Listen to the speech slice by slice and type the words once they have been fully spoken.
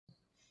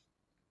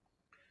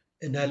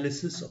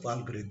Analysis of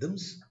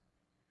algorithms,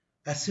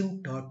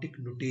 asymptotic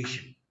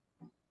notation.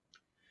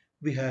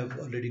 We have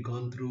already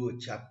gone through a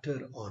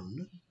chapter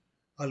on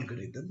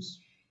algorithms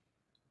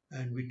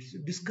and we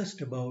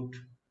discussed about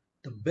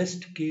the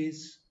best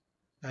case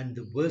and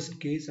the worst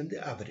case and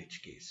the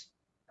average case.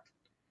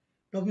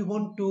 Now we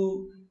want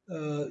to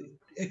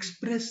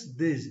express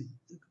this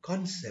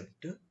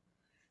concept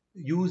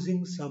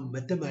using some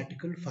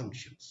mathematical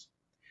functions.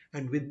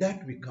 And with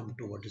that we come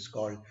to what is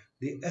called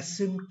the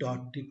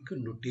asymptotic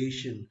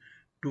notation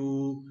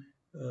to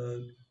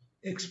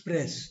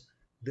express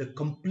the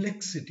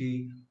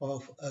complexity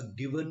of a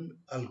given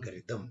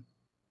algorithm.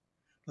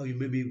 Now you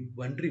may be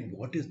wondering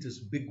what is this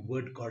big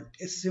word called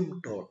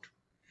asymptote.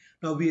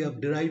 Now we are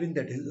deriving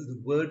that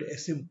the word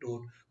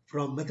asymptote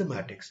from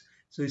mathematics.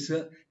 So it's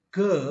a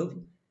curve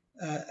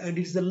and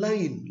it's the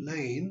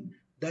line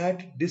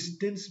that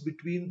distance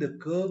between the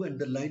curve and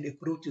the line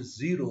approaches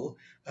zero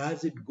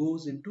as it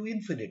goes into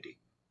infinity.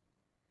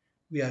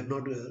 We are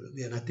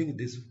nothing,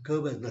 this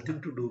curve has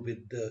nothing to do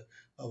with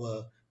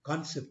our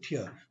concept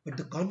here. But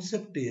the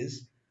concept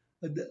is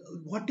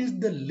what is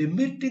the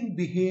limiting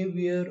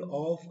behavior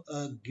of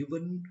a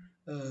given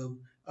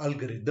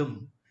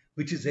algorithm,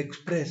 which is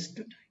expressed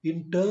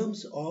in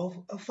terms of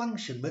a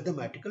function,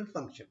 mathematical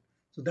function.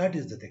 So that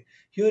is the thing.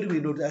 Here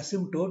we know the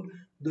asymptote,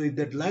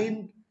 that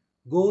line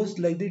goes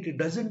like that, it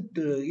doesn't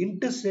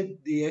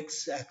intersect the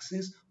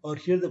x-axis or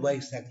here the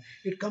y-axis.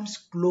 It comes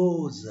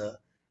closer,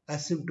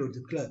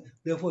 asymptotic.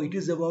 Therefore, it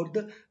is about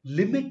the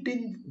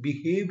limiting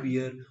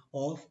behavior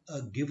of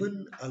a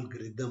given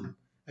algorithm.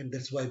 And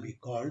that's why we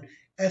call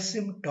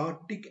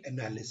asymptotic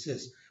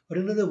analysis. Or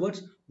in other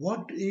words,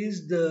 what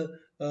is the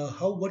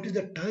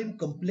time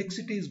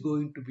complexity is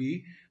going to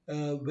be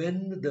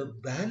when the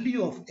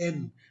value of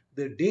n,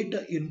 the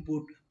data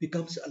input,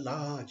 becomes a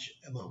large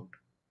amount.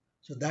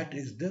 So that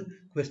is the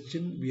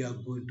question we are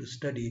going to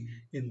study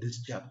in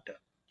this chapter.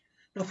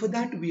 Now for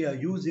that we are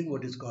using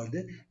what is called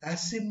the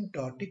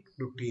asymptotic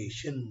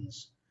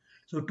notations.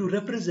 So to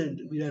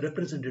represent, we are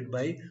represented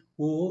by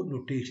O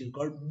notation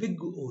called big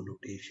O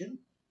notation.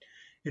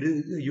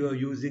 You are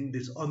using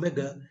this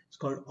omega, it's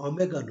called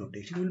omega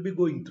notation. We will be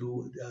going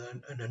through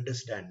and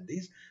understand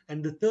this.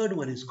 And the third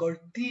one is called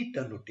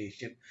theta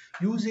notation.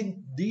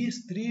 Using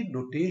these three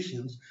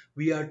notations,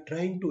 we are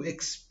trying to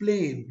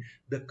explain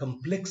the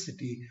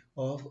complexity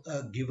of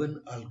a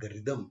given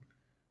algorithm.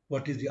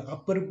 What is the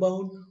upper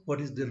bound,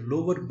 what is the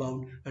lower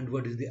bound, and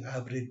what is the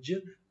average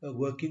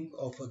working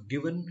of a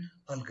given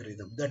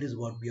algorithm. That is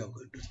what we are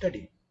going to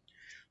study.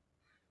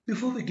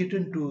 Before we get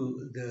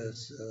into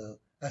this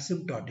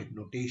asymptotic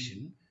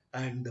notation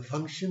and the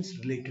functions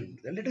related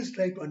to that, let us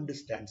try to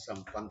understand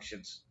some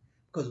functions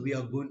because we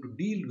are going to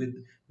deal with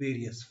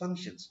various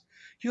functions.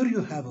 Here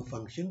you have a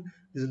function,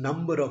 this is a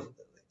number of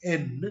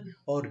n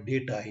or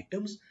data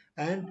items,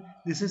 and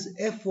this is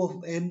f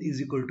of n is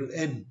equal to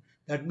n.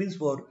 That means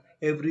for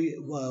every,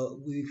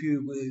 if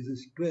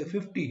you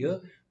 50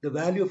 here, the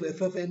value of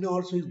f of n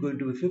also is going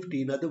to be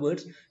 50. In other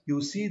words,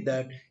 you see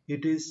that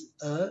it is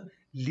a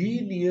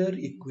linear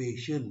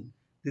equation.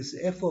 This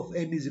f of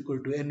n is equal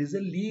to n is a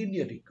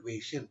linear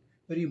equation.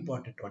 Very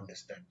important to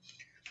understand.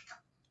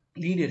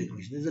 Linear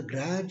equation is a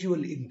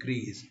gradual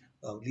increase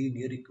of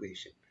linear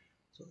equation.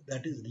 So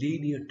that is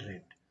linear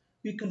trend.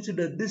 We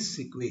consider this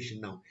equation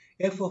now.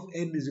 F of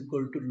n is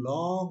equal to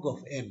log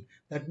of n.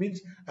 That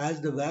means as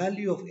the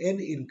value of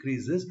n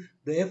increases,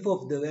 the f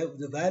of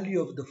the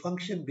value of the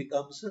function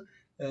becomes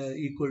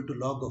equal to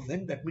log of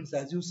n. That means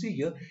as you see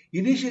here,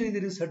 initially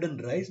there is sudden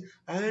rise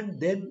and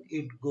then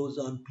it goes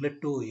on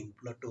plateauing.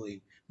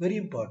 Very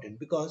important,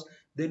 because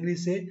then we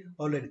say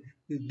already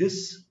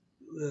this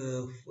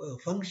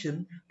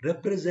function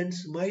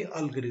represents my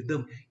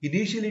algorithm.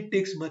 Initially it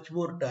takes much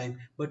more time,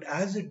 but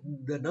as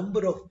the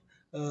number of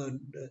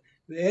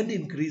n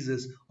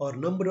increases or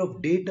number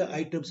of data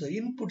items or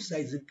input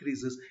size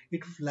increases,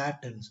 it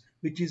flattens,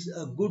 which is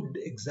a good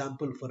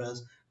example for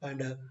us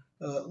and a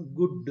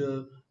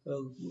good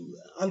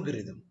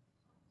algorithm.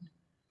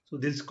 So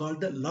this is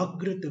called the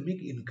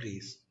logarithmic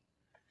increase.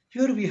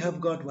 Here we have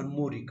got one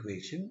more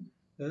equation.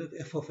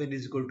 F of n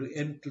is equal to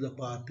n to the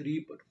power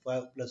 3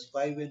 plus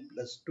 5n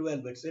plus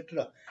 12,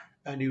 etc.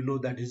 And you know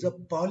that is a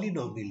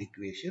polynomial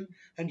equation.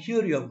 And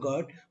here you have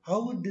got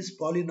how this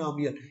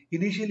polynomial,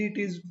 initially it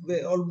is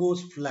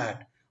almost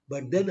flat,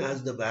 but then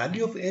as the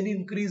value of n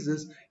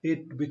increases,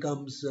 it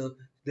becomes,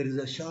 there is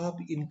a sharp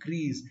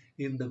increase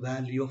in the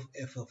value of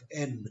f of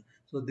n.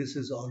 So this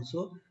is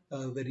also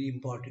a very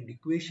important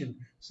equation.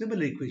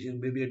 Similar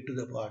equation, maybe n to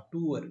the power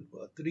 2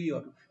 or 3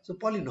 or so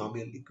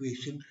polynomial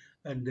equation,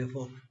 and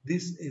therefore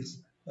this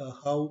is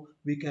how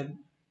we can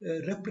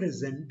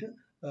represent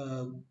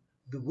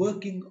the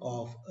working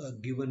of a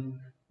given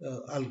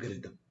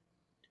algorithm.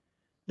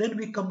 Then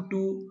we come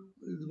to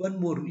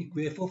one more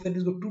equation. F of n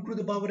is equal to 2 to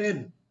the power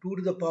n. 2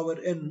 to the power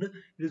n,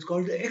 it is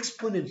called the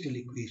exponential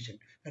equation.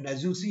 And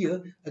as you see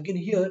here, again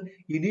here,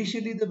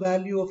 initially the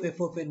value of f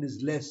of n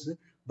is less,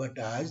 but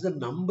as the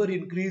number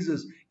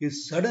increases, it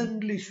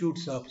suddenly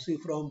shoots up. See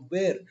from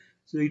where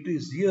So it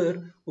is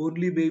here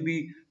only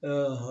maybe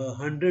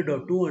 100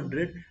 or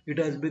 200. It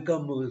has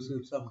become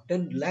some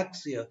 10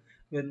 lakhs here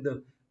when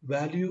the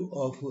value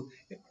of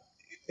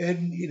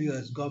n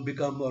has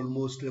become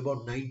almost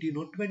about 19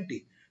 or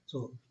 20.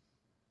 So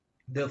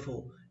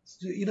therefore,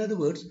 so in other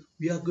words,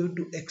 we are going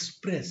to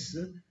express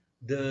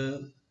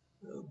the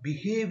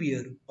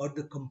behavior or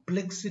the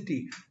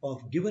complexity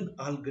of given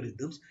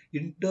algorithms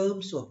in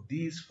terms of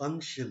these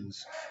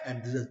functions,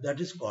 and that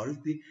is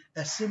called the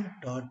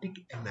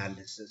asymptotic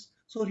analysis.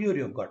 So here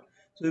you have got.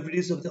 So if it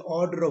is of the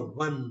order of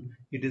 1,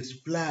 it is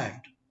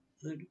flat.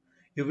 Right?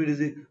 If it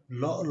is a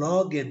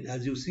log n,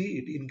 as you see,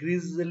 it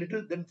increases a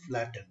little, then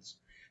flattens.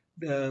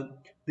 Uh,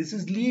 this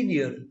is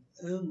linear,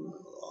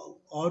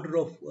 order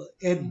of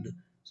n.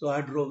 So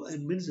order of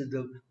n means that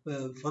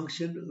the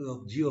function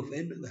of g of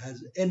n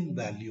has n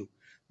value.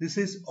 This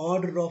is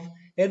order of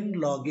n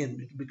log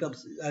n. It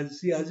becomes,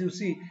 as you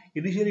see,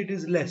 initially it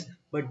is less,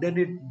 but then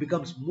it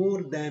becomes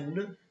more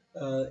than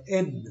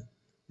n.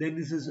 Then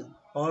this is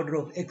order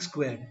of x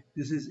squared.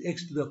 This is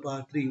x to the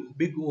power 3,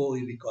 big O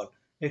we call.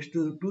 X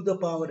to the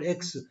power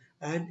x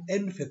and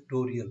n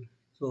factorial.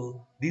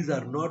 So these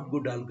are not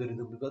good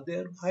algorithms because they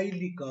are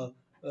highly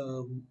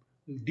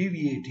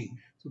deviating.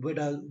 So, but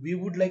we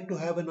would like to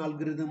have an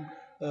algorithm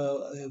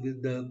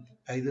with the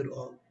either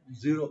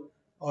zero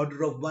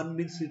order of 1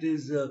 means it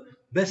is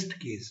best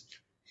case.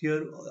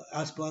 Here,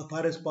 as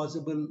far as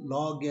possible,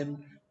 log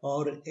n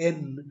or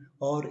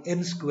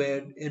n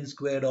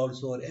squared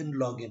also or n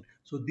log n.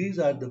 So these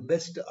are the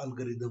best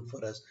algorithm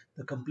for us.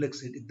 The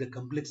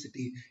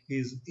complexity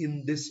is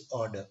in this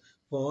order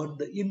for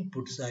the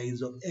input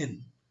size of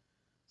n.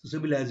 So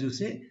similarly, as you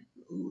say,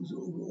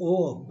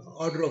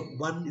 order of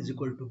 1 is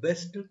equal to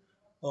best,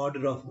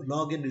 order of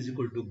log n is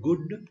equal to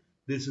good.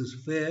 This is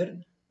fair.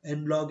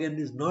 N log n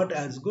is not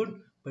as good,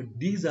 but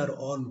these are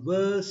all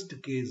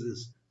worst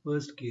cases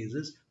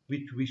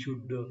which we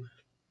should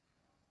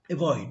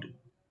avoid.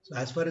 So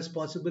as far as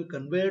possible,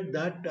 convert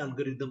that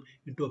algorithm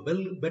into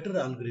a better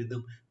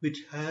algorithm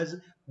which has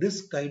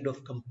this kind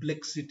of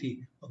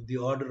complexity of the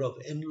order of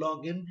n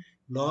log n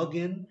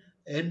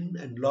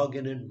and log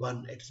n and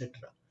 1, etc.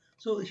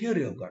 So here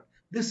you have got.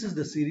 This is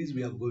the series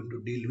we are going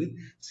to deal with.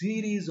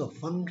 Series of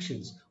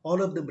functions.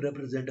 All of them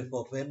represent f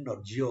of n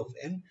or g of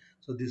n.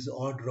 So this is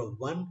order of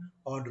 1,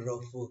 order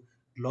of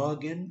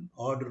log n,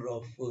 order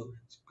of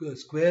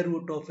square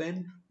root of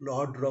n,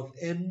 order of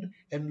n,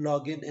 n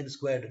log n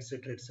squared,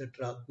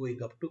 etc.,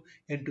 going up to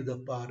n to the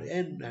power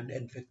n and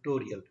n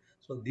factorial.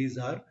 So these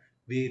are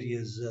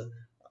various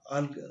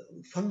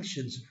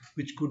functions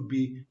which could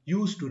be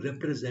used to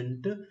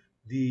represent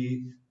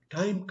the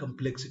time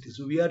complexity.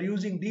 So we are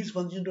using these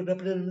functions to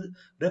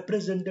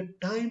represent the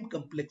time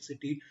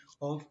complexity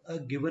of a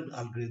given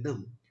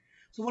algorithm.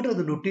 So what are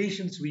the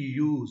notations we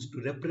use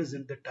to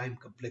represent the time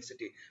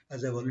complexity?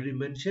 As I've already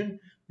mentioned,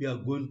 we are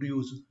going to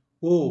use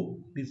O,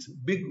 this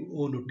big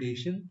O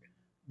notation,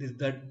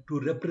 that to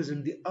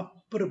represent the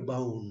upper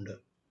bound,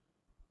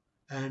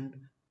 and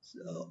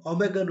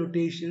omega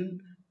notation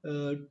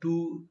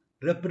to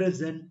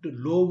represent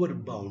lower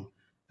bound,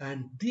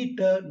 and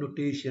theta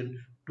notation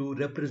to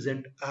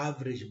represent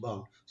average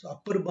bound. So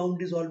upper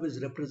bound is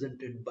always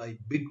represented by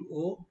big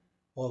O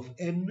of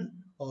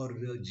n or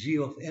g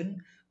of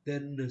n,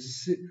 then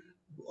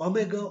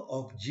omega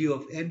of g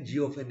of n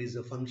is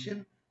a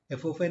function,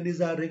 f of n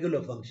is our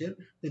regular function,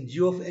 then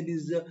g of n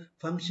is a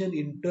function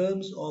in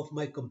terms of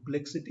my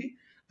complexity,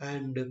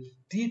 and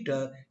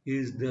theta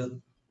is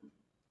the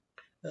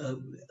uh,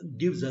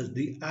 gives us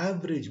the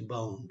average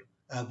bound.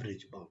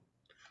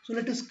 So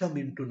let us come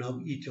into now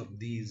each of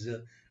these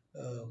uh,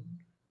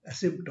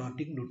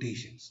 asymptotic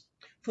notations.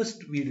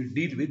 First we will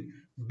deal with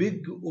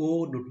big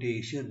O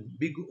notation.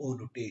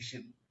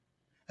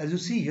 As you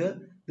see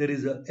here, there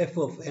is a f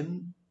of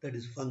n, that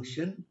is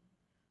function,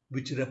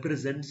 which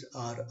represents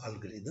our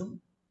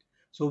algorithm.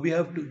 So we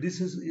have to,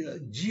 this is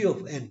g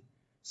of n,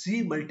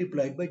 c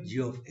multiplied by g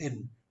of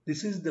n.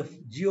 This is the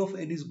g of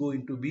n is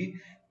going to be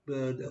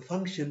the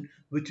function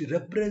which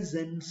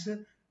represents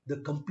the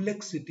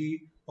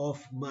complexity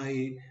of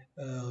my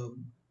uh,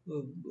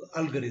 uh,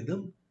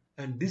 algorithm,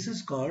 and this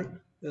is called,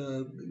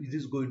 it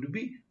is going to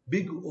be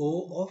big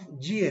O of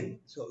gn.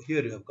 So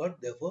here you have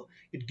got, therefore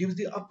it gives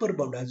the upper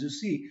bound. As you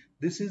see,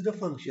 this is the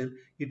function,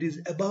 it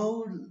is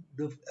above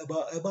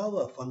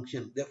a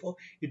function, therefore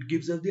it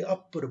gives us the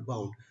upper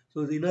bound.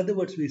 So in other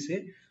words, we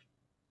say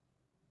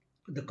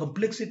the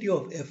complexity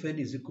of Fn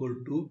is equal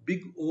to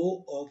big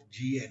O of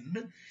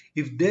Gn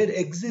if there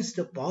exists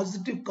a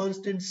positive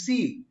constant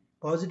C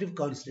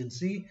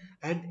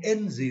and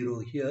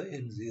N0 here,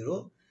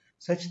 N0,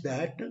 such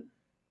that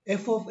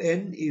f of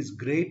n is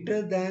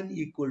greater than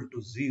equal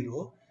to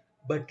 0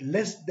 but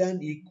less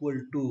than equal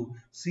to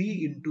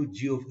C into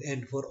g of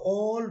n for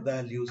all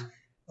values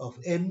of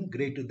n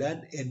greater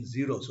than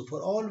n0. So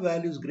for all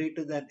values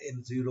greater than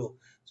n0,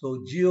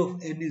 so g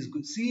of n is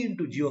C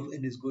into g of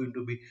n is going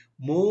to be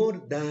more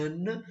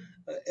than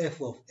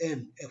f of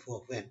n,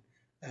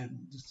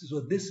 and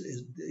so this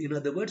is, in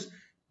other words,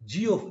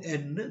 g of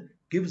n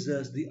gives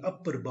us the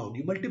upper bound.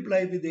 You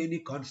multiply with any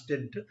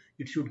constant,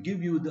 it should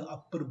give you the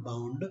upper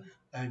bound,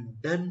 and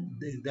then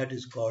that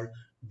is called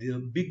the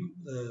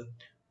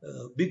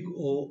big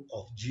O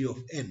of g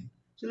of n.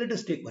 So let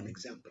us take one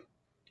example.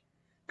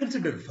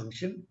 Consider a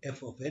function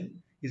f of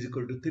n is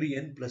equal to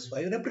 3n plus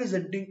 5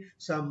 representing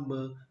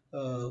some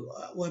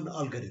one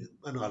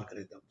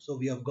algorithm. So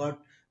we have got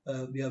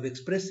we are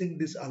expressing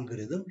this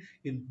algorithm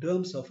in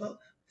terms of a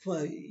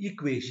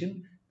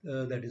equation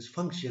that is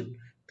function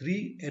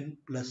 3n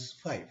plus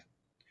 5.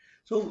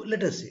 So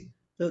let us say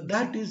so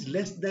that is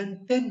less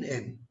than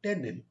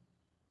 10n.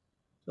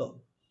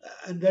 So,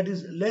 and that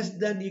is less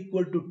than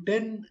equal to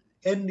 10.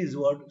 N is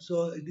what?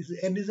 So this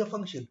n is a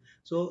function.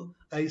 So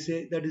I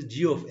say that is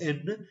g of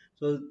n.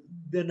 So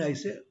then I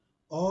say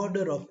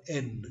order of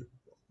n,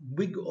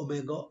 big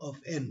omega of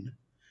n.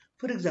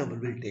 For example,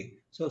 we'll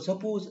take. So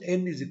suppose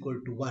n is equal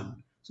to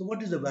 1. So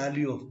what is the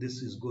value of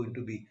this is going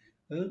to be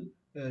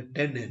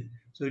 10n.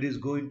 So it is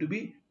going to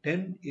be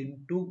 10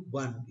 into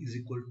 1 is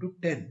equal to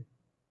 10.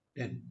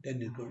 10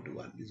 is equal to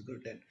 1 is equal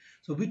to 10.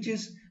 So which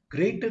is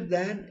greater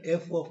than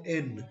f of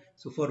n.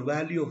 So for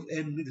value of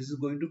n, this is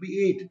going to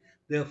be 8.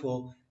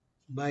 Therefore,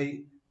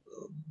 my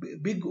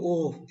big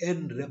O of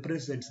n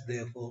represents,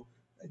 therefore,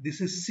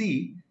 this is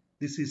C.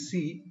 This is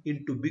C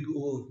into big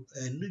O of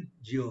n,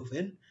 g of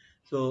n.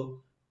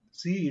 So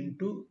C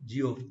into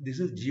g of, this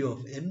is g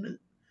of n.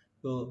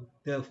 So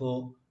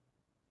therefore,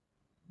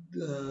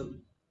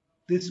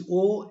 this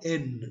O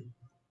n,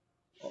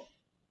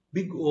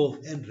 big O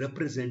of n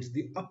represents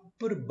the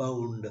upper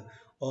bound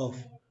of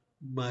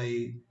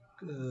my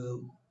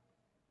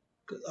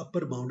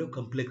upper bound of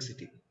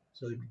complexity.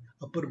 So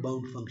upper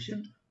bound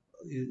function,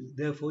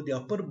 therefore the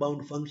upper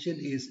bound function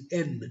is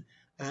n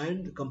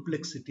and the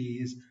complexity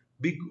is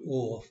big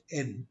O of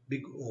n,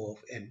 big O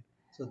of n.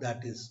 So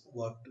that is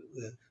what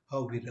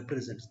how we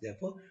represent,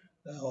 therefore,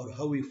 or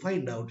how we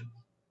find out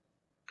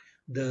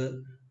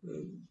the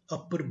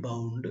upper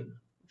bound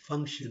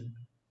function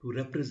to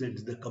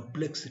represent the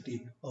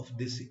complexity of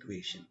this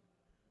equation.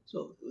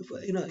 So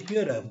if,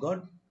 here I've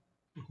got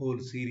the whole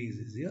series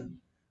is here,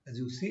 as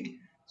you see.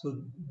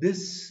 So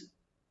this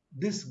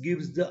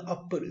gives the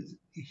upper,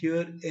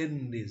 here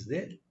n is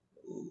there,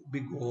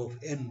 big O of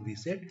n we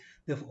said.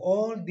 Therefore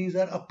all these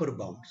are upper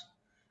bounds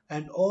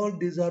and all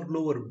these are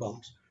lower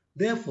bounds.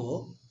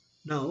 Therefore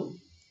now,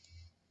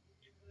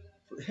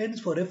 hence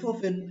for f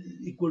of n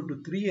equal to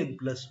 3n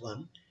plus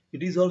 1,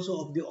 it is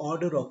also of the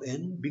order of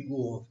n, big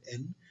O of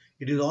n.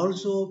 It is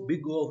also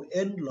big O of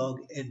n log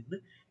n.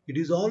 It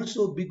is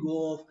also big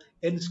O of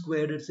n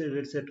squared,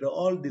 etc., etc.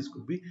 All this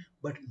could be,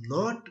 but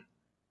not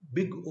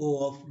big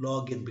O of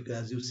log n,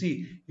 because as you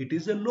see, it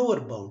is a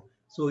lower bound.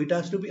 So it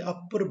has to be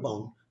upper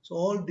bound. So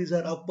all these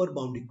are upper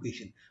bound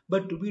equation.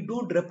 But we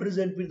don't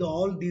represent with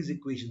all these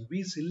equations.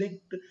 We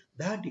select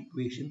that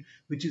equation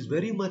which is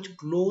very much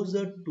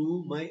closer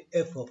to my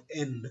f of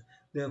n.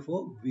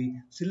 Therefore, we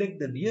select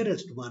the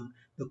nearest one,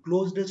 the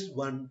closest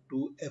one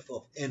to f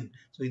of n.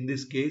 So in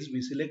this case,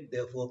 we select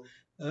therefore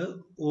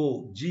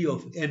O, g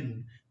of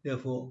n.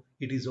 Therefore,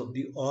 it is of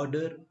the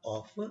order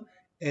of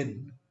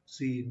n,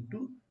 c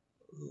into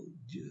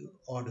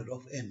order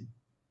of n,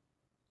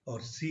 or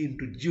c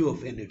into g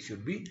of n it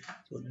should be.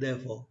 So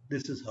therefore,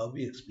 this is how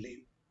we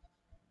explain.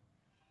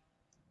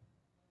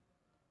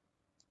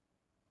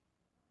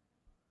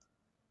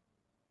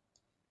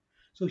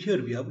 So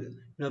here we have,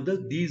 now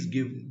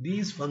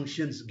these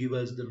functions give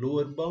us the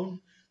lower bound,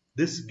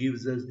 this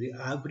gives us the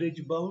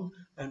average bound,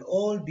 and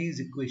all these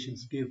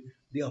equations give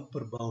the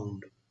upper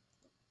bound.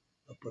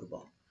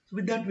 So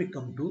with that we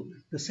come to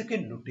the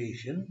second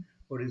notation,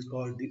 what is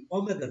called the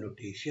omega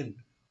notation,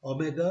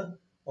 omega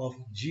of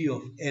g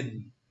of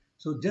n.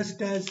 So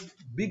just as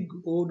big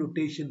O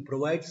notation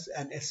provides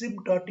an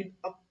asymptotic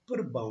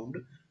upper bound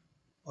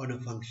on a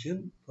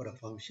function, for a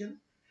function,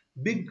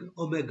 big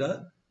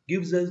omega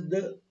gives us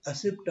the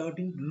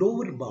asymptotic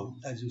lower bound.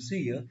 As you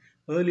see here,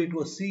 earlier it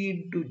was c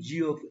into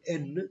g of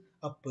n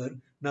upper,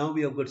 now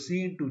we have got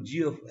c into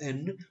g of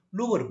n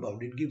lower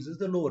bound. It gives us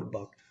the lower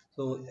bound.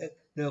 So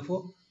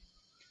therefore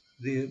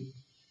the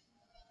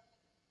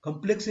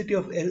complexity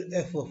of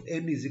f of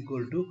n is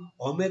equal to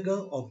omega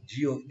of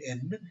g of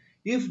n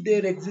if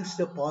there exists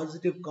a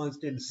positive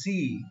constant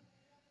c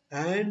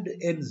and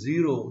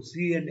n0,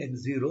 c and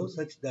n0,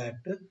 such that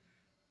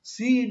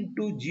c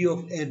into g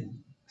of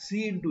n,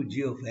 c into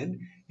g of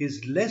n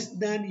is less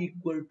than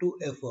equal to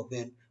f of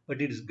n,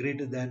 but it is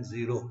greater than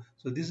 0.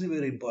 So this is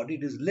very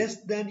important. It is less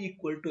than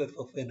equal to f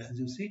of n. As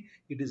you see,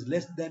 it is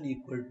less than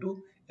equal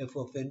to f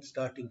of n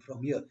starting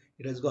from here.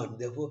 It has gone.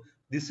 Therefore,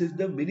 this is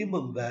the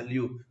minimum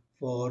value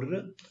for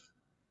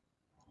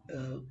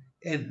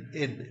n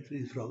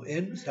is from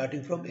n,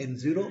 starting from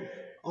n0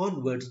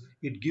 onwards,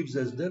 it gives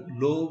us the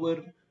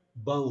lower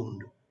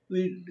bound.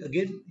 We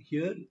again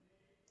here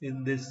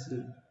in this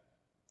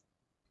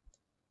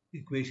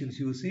equations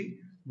you see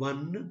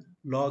 1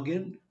 log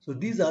n. So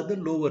these are the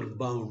lower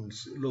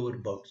bounds,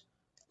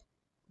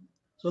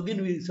 So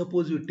again we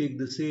suppose you take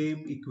the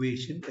same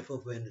equation f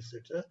of n,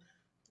 etc.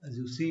 As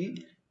you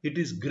see, it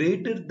is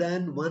greater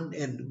than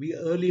 1n.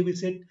 We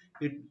said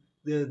it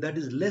that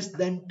is less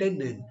than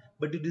 10n,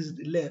 but it is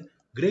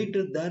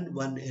greater than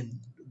 1n,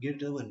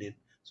 greater than 1n.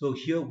 So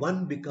here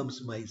 1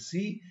 becomes my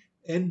c,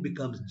 n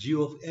becomes g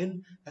of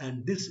n,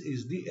 and this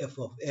is the f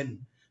of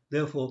n.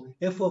 Therefore,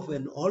 f of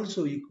n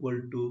also equal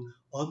to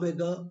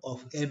omega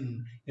of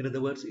n. In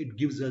other words, it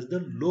gives us the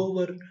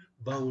lower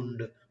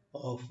bound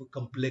of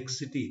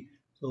complexity.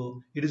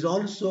 So it is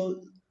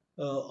also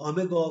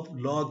omega of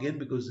log n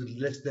because it's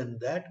less than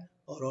that,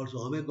 or also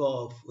omega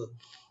of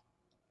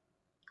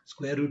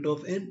square root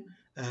of n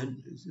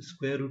and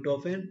square root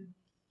of n,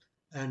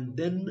 and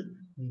then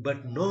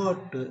but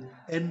not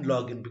n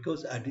log n,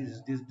 because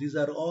these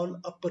are all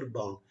upper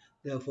bound.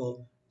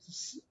 Therefore,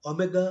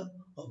 omega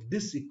of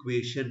this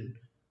equation,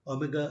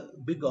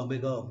 big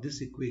omega of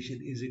this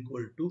equation is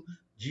equal to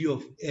g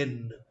of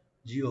n,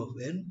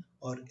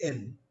 or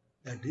n.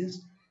 That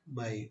is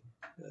my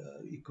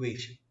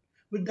equation.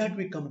 With that,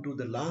 we come to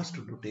the last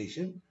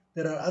notation.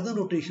 There are other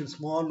notations,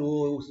 small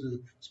o,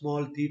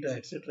 small theta,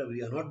 etc.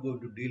 We are not going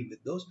to deal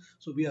with those.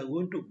 So we are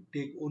going to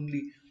take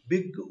only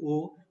big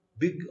O,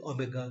 big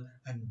omega,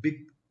 and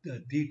big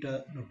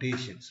theta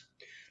notations.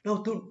 Now,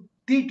 to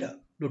theta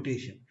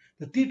notation.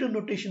 The theta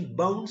notation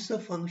bounds a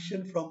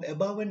function from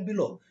above and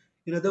below.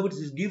 In other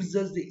words, it gives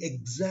us the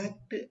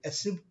exact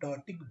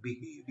asymptotic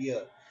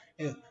behavior.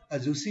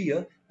 As you see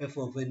here, f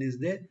of n is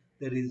there.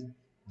 There is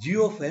g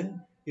of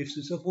n. If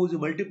you suppose you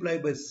multiply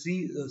by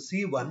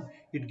c1,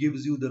 it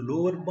gives you the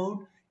lower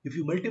bound. If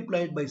you multiply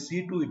it by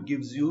c2, it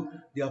gives you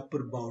the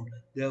upper bound.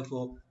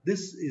 Therefore,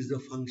 this is the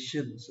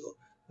function. So,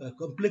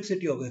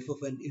 complexity of f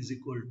of n is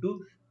equal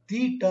to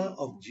theta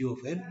of g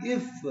of n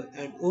if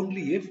and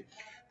only if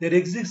there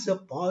exists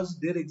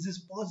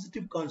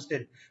positive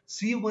constant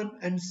c1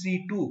 and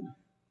c2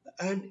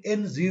 and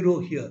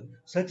n0 here,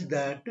 such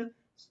that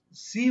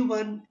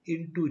c1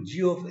 into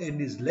g of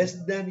n is less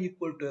than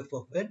equal to f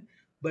of n,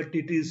 but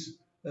it is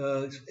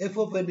f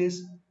of n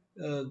is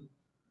uh,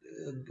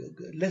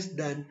 less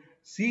than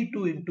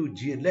c2 into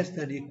g, less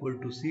than equal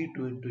to c2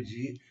 into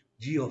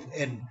g of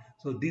n.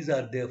 So these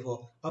are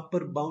therefore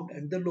upper bound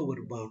and the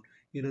lower bound.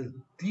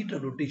 Theta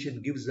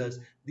notation gives us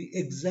the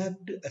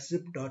exact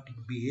asymptotic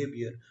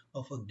behavior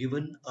of a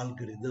given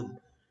algorithm.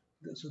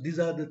 So these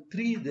are the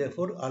three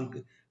therefore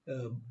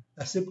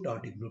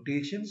asymptotic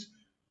notations: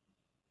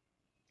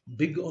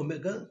 big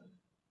omega,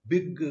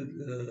 big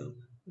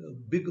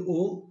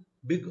O,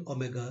 big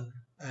omega,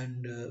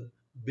 and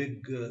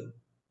big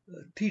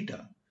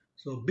theta.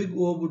 So big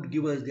O would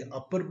give us the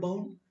upper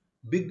bound,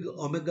 big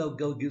omega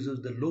gives us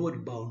the lower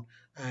bound,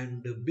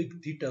 and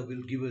big theta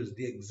will give us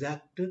the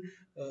exact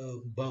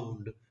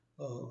bound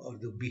or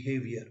the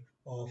behavior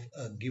of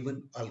a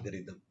given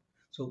algorithm.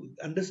 So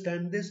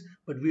understand this,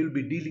 but we will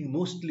be dealing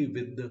mostly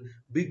with the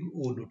big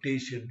O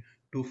notation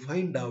to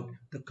find out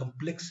the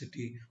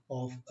complexity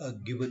of a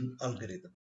given algorithm.